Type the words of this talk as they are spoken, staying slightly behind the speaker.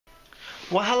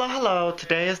Well, hello.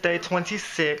 Today is day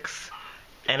 26,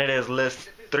 and it is list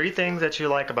 3 things that you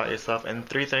like about yourself and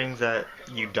 3 things that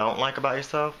you don't like about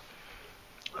yourself.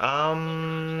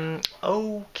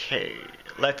 Okay.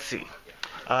 Let's see.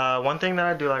 One thing that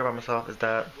I do like about myself is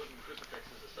that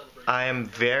I am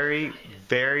very,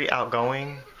 very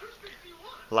outgoing.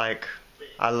 Like,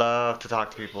 I love to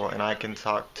talk to people, and I can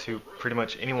talk to pretty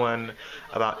much anyone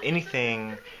about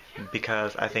anything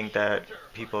because I think that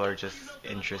people are just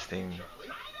interesting.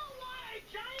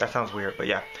 That sounds weird, but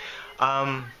yeah.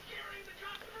 Um,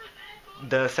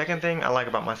 the second thing I like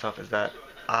about myself is that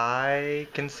I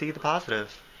can see the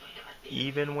positive,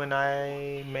 even when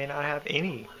I may not have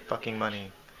any fucking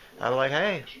money. I'm like,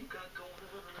 hey,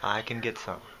 I can get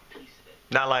some.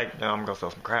 Not like I'm gonna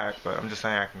sell some crack, but I'm just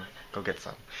saying I can go get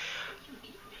some.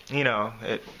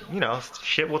 It.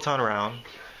 Shit will turn around.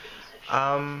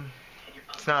 Um,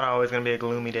 it's not always gonna be a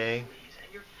gloomy day.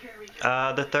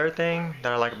 The third thing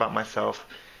that I like about myself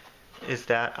is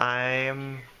that I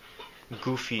am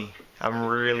goofy. I'm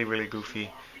really, really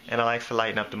goofy. And I like to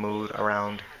lighten up the mood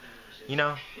around, you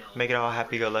know, make it all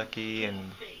happy-go-lucky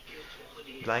and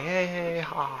be like, hey,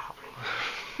 ha,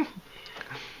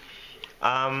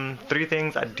 ha. 3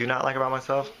 things I do not like about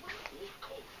myself.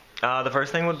 The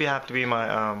first thing would have to be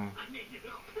my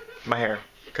hair,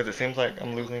 because it seems like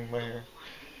I'm losing my hair,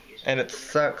 and it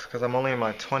sucks because I'm only in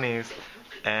my 20s,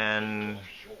 and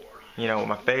with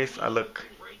my face I look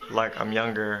like I'm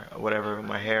younger, whatever. With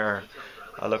my hair,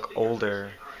 I look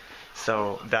older,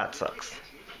 so that sucks.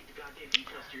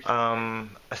 A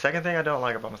second thing I don't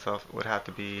like about myself would have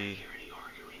to be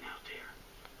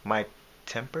my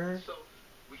temper.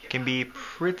 Can be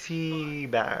pretty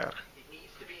bad,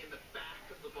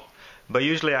 but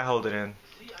usually I hold it in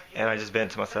and I just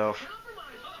vent to myself.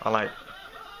 I like,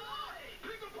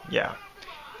 yeah,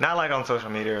 not like on social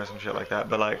media or some shit like that,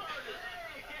 but like,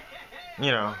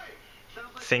 you know,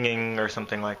 singing or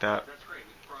something like that.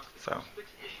 So,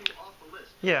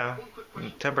 yeah,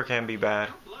 temper can be bad,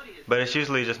 but it's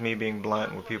usually just me being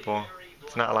blunt with people.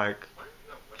 It's not like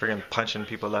freaking punching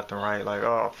people left and right, like,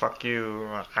 oh, fuck you.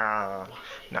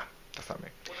 No, that's not me.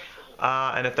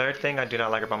 And the third thing I do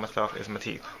not like about myself is my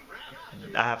teeth.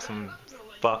 I have some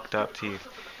fucked up teeth.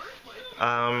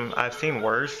 I've seen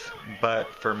worse, but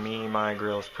for me, my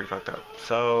grill's pretty fucked up.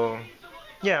 So,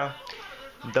 yeah,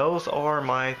 those are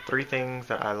my 3 things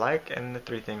that I like and the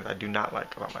 3 things I do not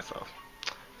like about myself.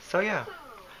 So, yeah,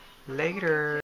 later.